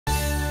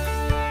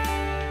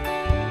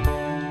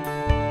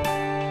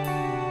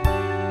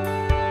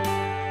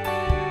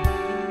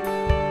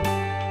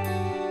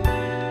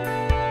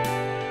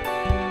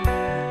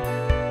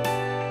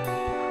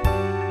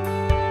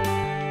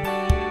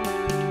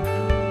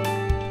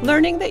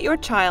Learning that your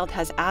child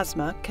has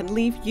asthma can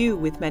leave you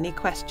with many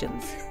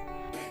questions.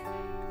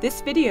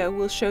 This video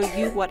will show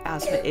you what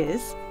asthma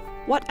is,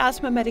 what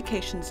asthma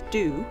medications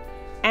do,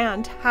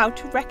 and how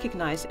to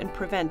recognize and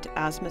prevent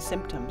asthma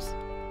symptoms.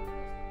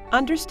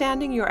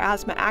 Understanding your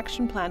asthma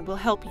action plan will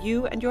help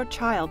you and your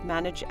child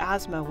manage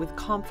asthma with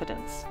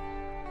confidence.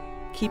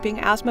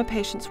 Keeping asthma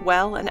patients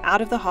well and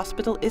out of the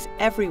hospital is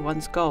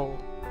everyone's goal.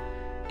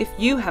 If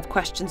you have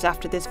questions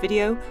after this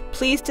video,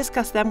 please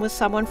discuss them with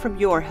someone from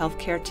your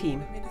healthcare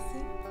team.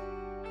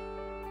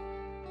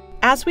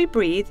 As we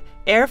breathe,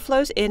 air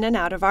flows in and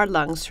out of our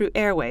lungs through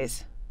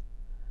airways.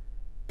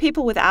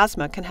 People with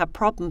asthma can have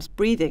problems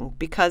breathing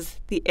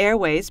because the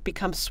airways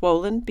become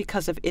swollen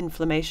because of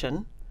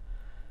inflammation.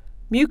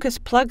 Mucus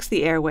plugs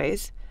the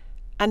airways,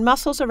 and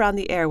muscles around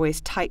the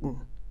airways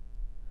tighten.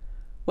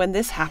 When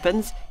this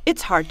happens,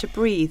 it's hard to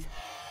breathe.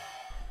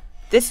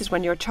 This is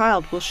when your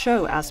child will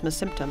show asthma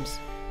symptoms.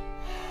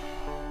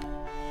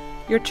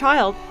 Your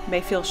child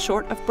may feel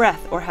short of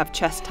breath or have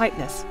chest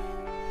tightness,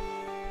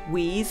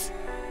 wheeze,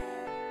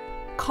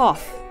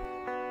 cough,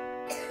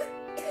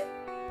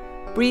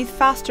 breathe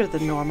faster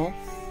than normal,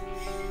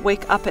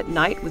 wake up at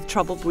night with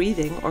trouble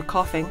breathing or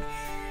coughing,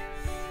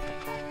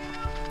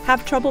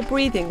 have trouble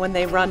breathing when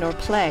they run or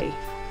play.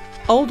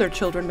 Older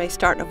children may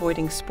start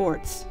avoiding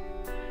sports,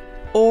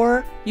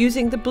 or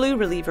using the blue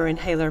reliever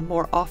inhaler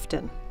more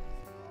often.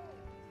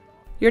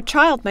 Your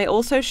child may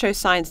also show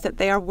signs that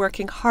they are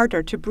working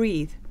harder to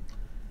breathe.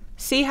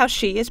 See how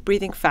she is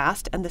breathing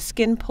fast and the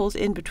skin pulls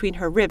in between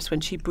her ribs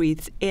when she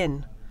breathes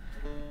in.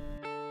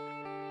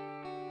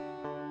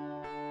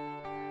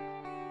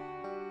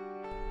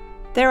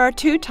 There are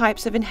two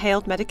types of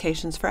inhaled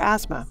medications for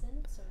asthma: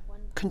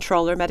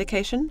 controller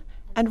medication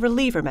and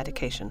reliever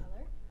medication.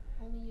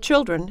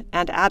 Children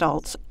and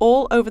adults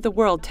all over the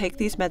world take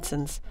these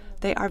medicines.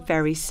 They are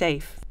very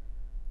safe.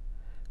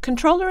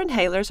 Controller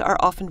inhalers are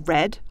often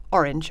red,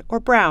 orange, or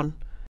brown.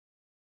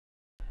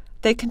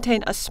 They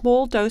contain a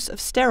small dose of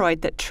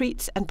steroid that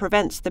treats and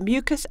prevents the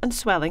mucus and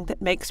swelling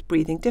that makes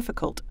breathing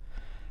difficult.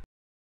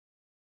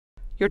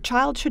 Your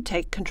child should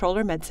take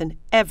controller medicine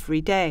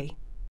every day.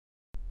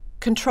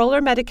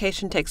 Controller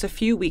medication takes a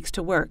few weeks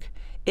to work.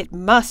 It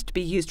must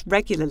be used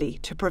regularly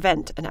to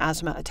prevent an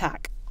asthma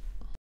attack.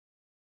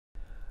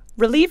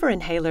 Reliever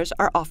inhalers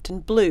are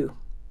often blue.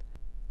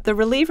 The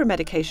reliever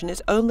medication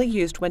is only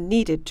used when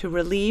needed to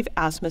relieve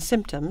asthma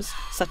symptoms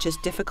such as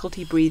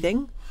difficulty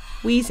breathing,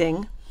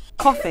 wheezing,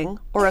 coughing,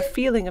 or a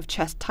feeling of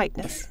chest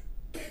tightness.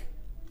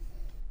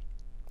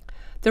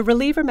 The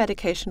reliever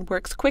medication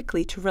works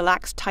quickly to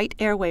relax tight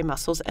airway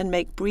muscles and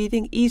make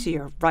breathing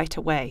easier right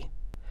away.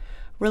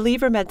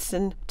 Reliever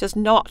medicine does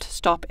not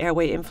stop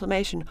airway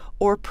inflammation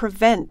or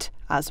prevent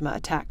asthma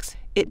attacks.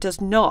 It does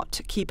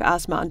not keep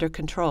asthma under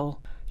control.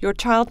 Your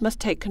child must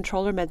take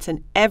controller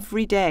medicine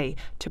every day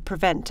to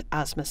prevent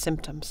asthma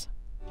symptoms.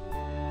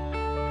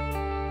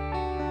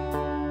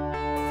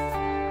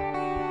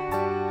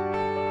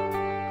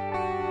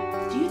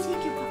 Do you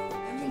take your puffer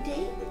every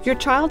day? Your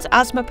child's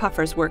asthma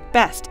puffers work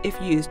best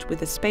if used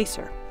with a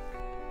spacer.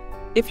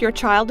 If your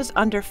child is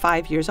under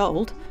 5 years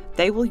old,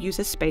 they will use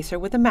a spacer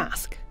with a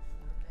mask.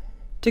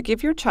 To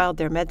give your child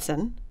their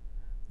medicine,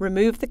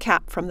 remove the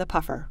cap from the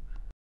puffer.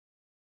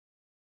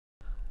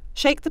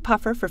 Shake the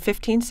puffer for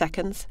 15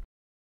 seconds,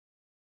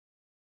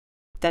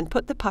 then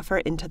put the puffer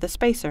into the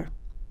spacer.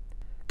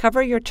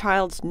 Cover your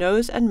child's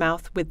nose and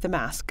mouth with the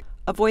mask.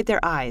 Avoid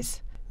their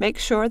eyes. Make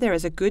sure there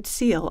is a good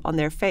seal on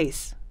their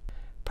face.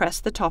 Press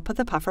the top of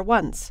the puffer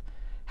once.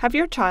 Have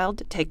your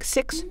child take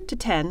 6 to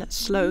 10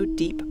 slow,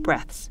 deep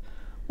breaths.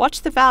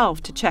 Watch the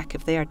valve to check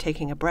if they are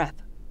taking a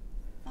breath.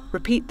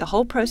 Repeat the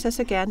whole process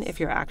again if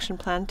your action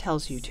plan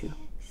tells you to.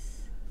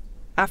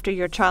 After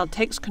your child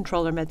takes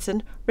controller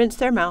medicine, rinse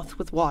their mouth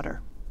with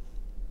water.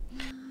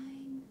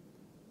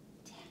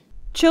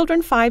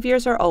 Children 5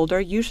 years or older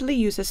usually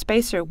use a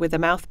spacer with a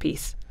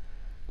mouthpiece.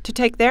 To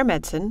take their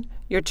medicine,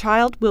 your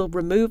child will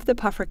remove the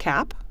puffer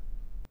cap,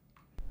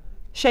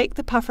 shake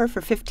the puffer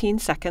for 15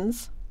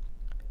 seconds,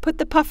 put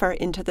the puffer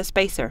into the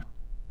spacer,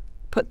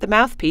 put the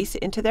mouthpiece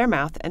into their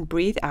mouth and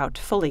breathe out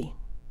fully.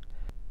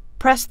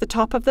 Press the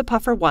top of the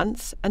puffer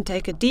once and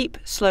take a deep,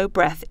 slow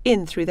breath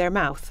in through their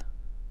mouth.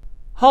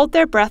 Hold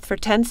their breath for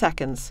 10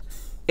 seconds.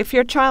 If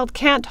your child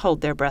can't hold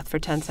their breath for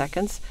 10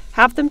 seconds,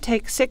 have them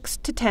take 6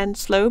 to 10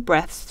 slow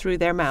breaths through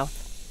their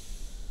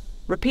mouth.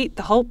 Repeat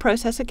the whole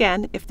process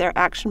again if their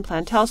action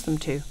plan tells them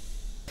to.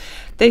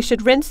 They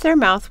should rinse their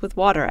mouth with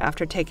water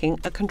after taking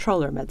a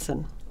controller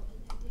medicine.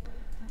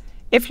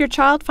 If your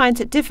child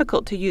finds it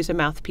difficult to use a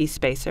mouthpiece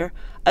spacer,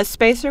 a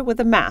spacer with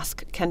a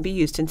mask can be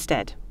used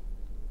instead.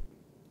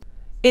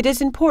 It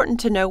is important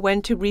to know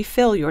when to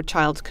refill your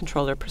child's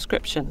controller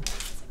prescription.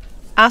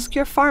 Ask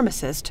your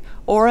pharmacist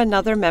or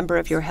another member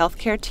of your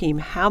healthcare team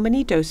how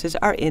many doses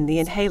are in the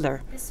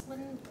inhaler.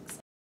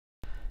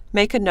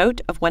 Make a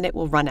note of when it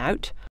will run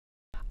out,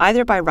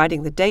 either by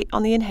writing the date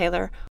on the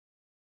inhaler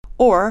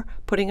or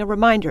putting a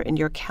reminder in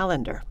your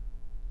calendar.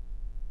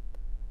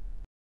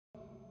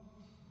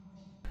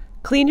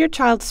 Clean your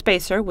child's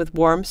spacer with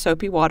warm,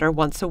 soapy water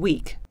once a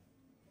week.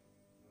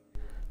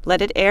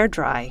 Let it air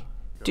dry.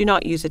 Do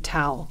not use a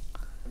towel.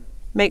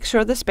 Make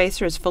sure the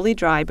spacer is fully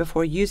dry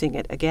before using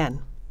it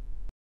again.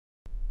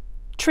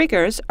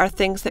 Triggers are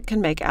things that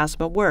can make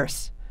asthma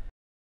worse.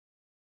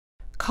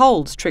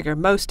 Colds trigger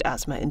most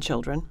asthma in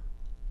children.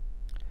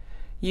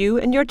 You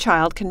and your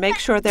child can make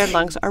sure their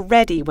lungs are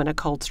ready when a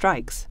cold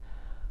strikes.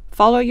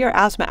 Follow your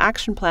asthma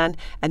action plan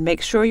and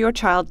make sure your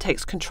child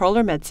takes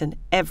controller medicine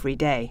every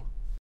day.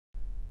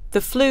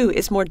 The flu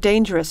is more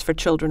dangerous for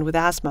children with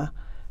asthma.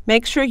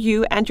 Make sure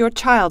you and your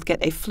child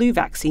get a flu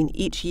vaccine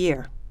each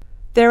year.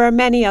 There are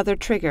many other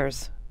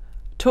triggers.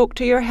 Talk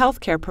to your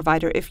healthcare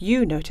provider if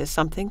you notice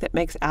something that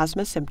makes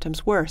asthma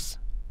symptoms worse.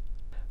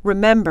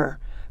 Remember,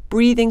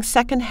 breathing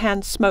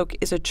secondhand smoke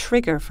is a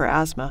trigger for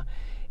asthma.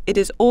 It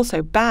is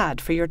also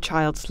bad for your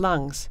child's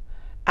lungs.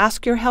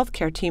 Ask your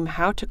healthcare team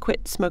how to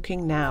quit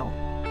smoking now.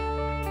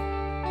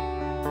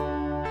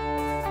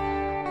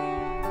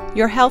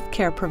 Your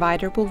healthcare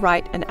provider will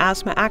write an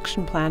asthma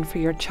action plan for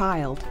your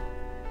child.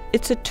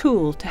 It's a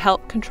tool to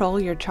help control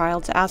your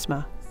child's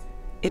asthma.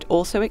 It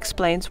also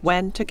explains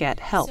when to get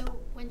help.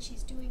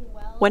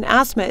 When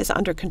asthma is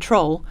under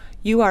control,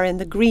 you are in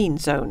the green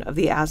zone of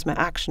the asthma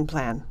action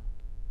plan.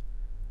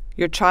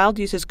 Your child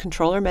uses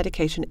controller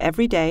medication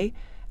every day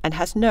and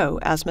has no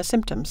asthma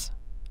symptoms.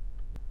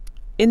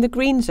 In the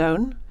green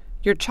zone,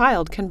 your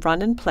child can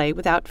run and play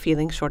without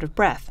feeling short of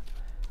breath.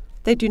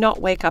 They do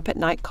not wake up at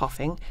night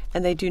coughing,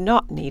 and they do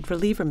not need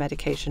reliever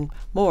medication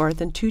more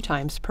than 2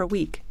 times per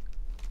week.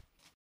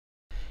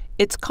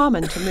 It's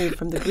common to move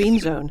from the green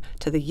zone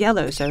to the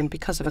yellow zone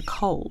because of a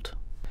cold.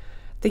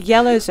 The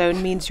yellow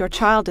zone means your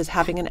child is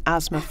having an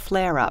asthma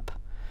flare-up.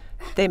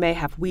 They may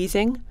have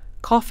wheezing,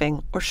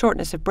 coughing, or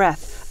shortness of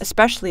breath,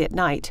 especially at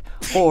night,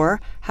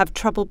 or have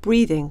trouble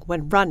breathing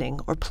when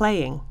running or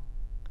playing.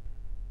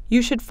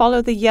 You should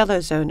follow the yellow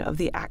zone of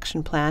the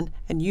action plan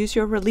and use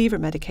your reliever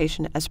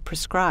medication as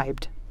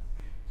prescribed.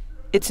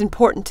 It's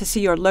important to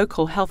see your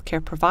local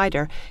healthcare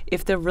provider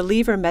if the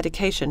reliever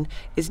medication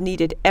is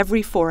needed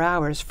every 4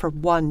 hours for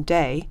 1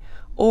 day,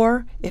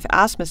 or if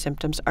asthma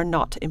symptoms are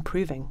not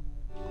improving.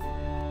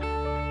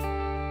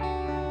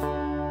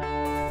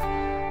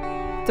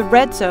 The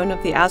red zone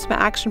of the asthma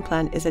action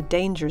plan is a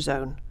danger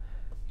zone.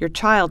 Your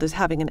child is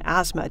having an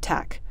asthma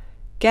attack.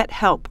 Get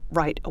help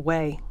right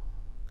away.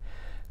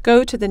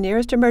 Go to the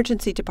nearest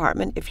emergency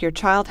department if your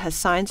child has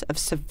signs of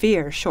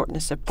severe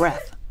shortness of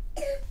breath.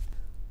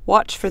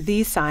 Watch for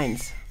these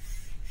signs: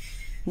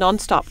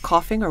 non-stop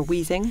coughing or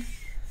wheezing,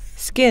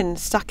 skin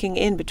sucking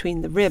in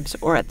between the ribs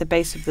or at the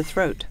base of the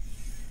throat,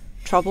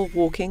 trouble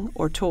walking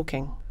or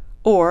talking.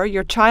 Or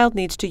your child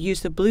needs to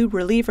use the blue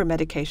reliever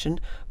medication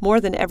more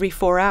than every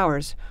 4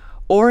 hours,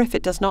 or if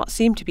it does not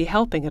seem to be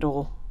helping at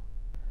all.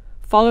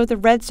 Follow the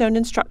red zone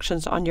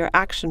instructions on your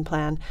action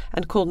plan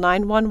and call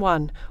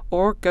 911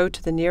 or go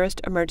to the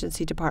nearest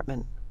emergency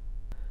department.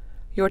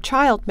 Your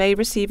child may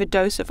receive a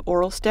dose of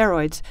oral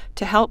steroids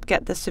to help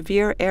get the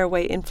severe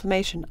airway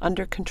inflammation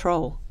under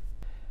control.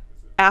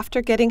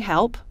 After getting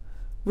help,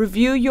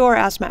 review your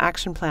asthma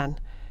action plan.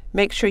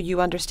 Make sure you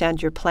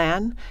understand your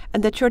plan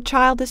and that your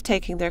child is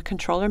taking their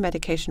controller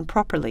medication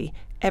properly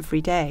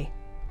every day.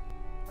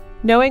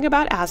 Knowing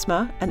about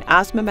asthma and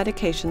asthma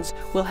medications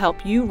will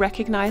help you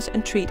recognize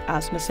and treat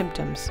asthma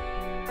symptoms.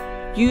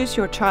 Use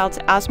your child's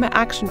asthma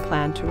action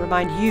plan to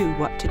remind you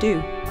what to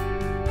do.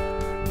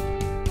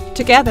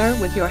 Together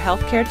with your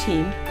healthcare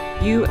team,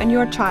 you and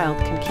your child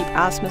can keep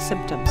asthma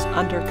symptoms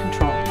under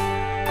control.